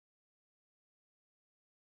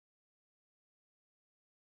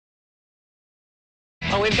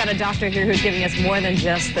Well, we've got a doctor here who's giving us more than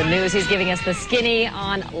just the news. He's giving us the skinny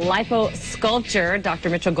on liposculpture. Dr.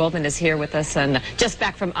 Mitchel Goldman is here with us and just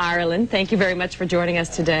back from Ireland. Thank you very much for joining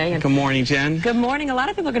us today. Good morning, Jen. Good morning. A lot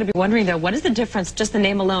of people are going to be wondering, though, what is the difference, just the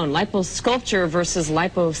name alone, liposculpture versus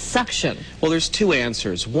liposuction? Well, there's two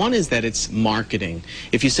answers. One is that it's marketing.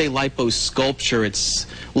 If you say liposculpture, it's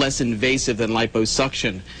less invasive than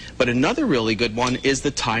liposuction. But another really good one is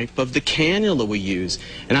the type of the cannula we use.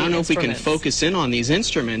 And I don't know if we can focus in on these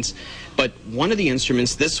instruments, but one of the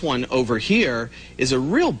instruments, this one over here, is a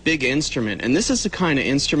real big instrument. And this is the kind of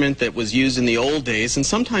instrument that was used in the old days, and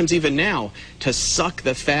sometimes even now, to suck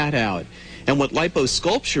the fat out. And what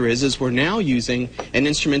liposculpture is we're now using an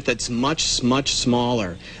instrument that's much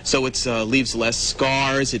smaller. So it leaves less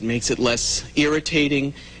scars, it makes it less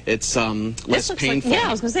irritating, it's less painful. Yeah,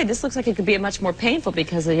 I was going to say, this looks like it could be much more painful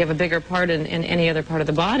because you have a bigger part in any other part of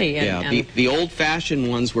the body. The old-fashioned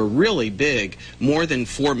ones were really big, more than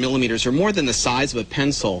 4 millimeters, or more than the size of a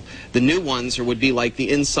pencil. The new ones would be like the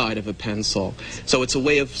inside of a pencil. So it's a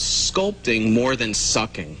way of sculpting more than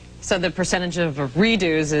sucking. So the percentage of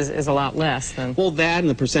redos is a lot less then? Well, that and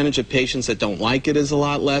the percentage of patients that don't like it is a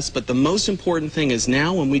lot less. But the most important thing is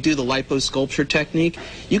now when we do the liposculpture technique,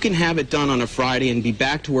 you can have it done on a Friday and be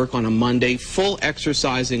back to work on a Monday, full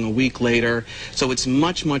exercising a week later. So it's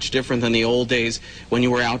much different than the old days when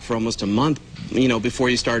you were out for almost a month, you know, before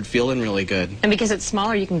you started feeling really good. And because it's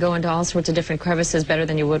smaller, you can go into all sorts of different crevices better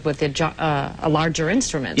than you would with a larger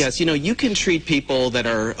instrument. Yes, you know, you can treat people that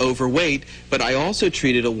are overweight, but I also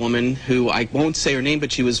treated a woman who, I won't say her name,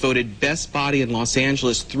 but she was voted best body in Los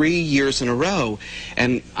Angeles 3 years in a row.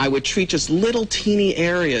 And I would treat just little teeny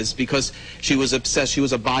areas because she was obsessed. She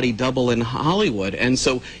was a body double in Hollywood. And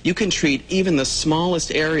so you can treat even the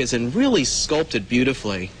smallest areas and really sculpt it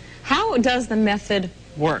beautifully. How does the method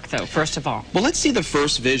work, though, first of all? Well, let's see the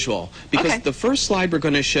first visual, because the first slide we're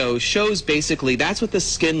going to shows basically that's what the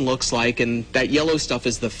skin looks like, and that yellow stuff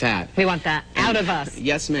is the fat. We want that out of us.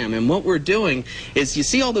 Yes, ma'am. And what we're doing is, you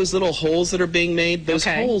see all those little holes that are being made? Those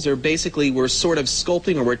holes are basically, we're sort of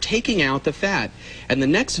sculpting, or we're taking out the fat. And the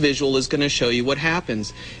next visual is going to show you what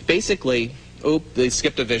happens. Basically, they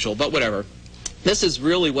skipped a visual, but whatever. This is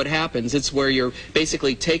really what happens. It's where you're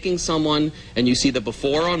basically taking someone and you see the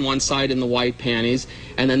before on one side in the white panties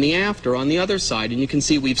and then the after on the other side. And you can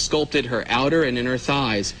see we've sculpted her outer and inner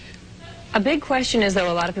thighs. A big question is, though,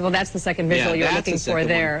 a lot of people, that's the second visual you're looking for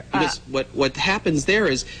there. Because what happens there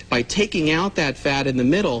is, by taking out that fat in the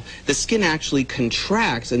middle, the skin actually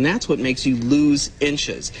contracts, and that's what makes you lose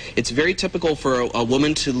inches. It's very typical for a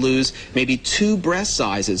woman to lose maybe 2 breast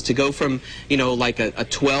sizes. To go from, you know, like a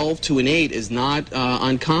 12 to an 8 is not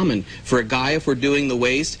uncommon. For a guy, if we're doing the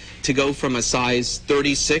waist, to go from a size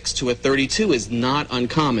 36 to a 32 is not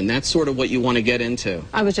uncommon. That's sort of what you want to get into.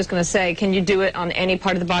 I was just going to say, can you do it on any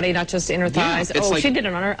part of the body, not just inner thighs? Yeah, she did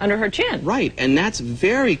it on under her chin. Right, and that's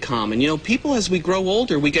very common. You know, people, as we grow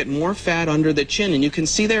older, we get more fat under the chin, and you can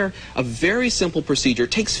see there a very simple procedure.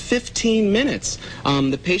 It takes 15 minutes.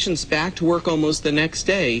 The patient's back to work almost the next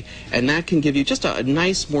day, and that can give you just a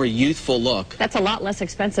nice, more youthful look. That's a lot less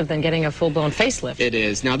expensive than getting a full-blown facelift. It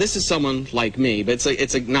is. Now, this is someone like me, but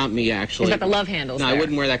it's not me, actually. He's got the love handles. No, there. I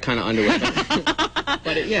wouldn't wear that kind of underwear.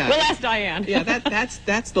 But yeah. We'll ask Diane. Yeah,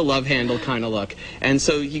 that's the love handle kind of look. And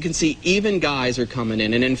so you can see even guys are coming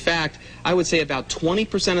in. And in fact, I would say about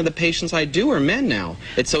 20% of the patients I do are men now.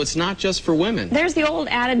 So it's not just for women. There's the old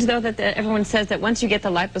adage, though, that everyone says that once you get the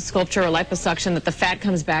liposculpture or liposuction, that the fat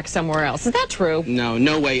comes back somewhere else. Is that true? No,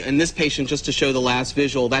 no way. And this patient, just to show the last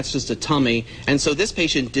visual, that's just a tummy. And so this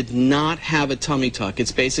patient did not have a tummy tuck.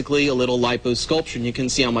 It's basically a little liposculpture, and you can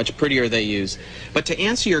see how much prettier they use. But to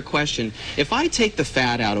answer your question, if I take the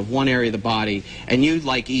fat out of one area of the body and you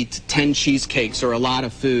like eat 10 cheesecakes or a lot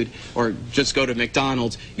of food or just go to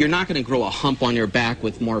McDonald's, you're not going to grow a hump on your back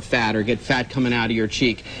with more fat or get fat coming out of your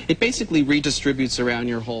cheek. It basically redistributes around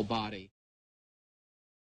your whole body.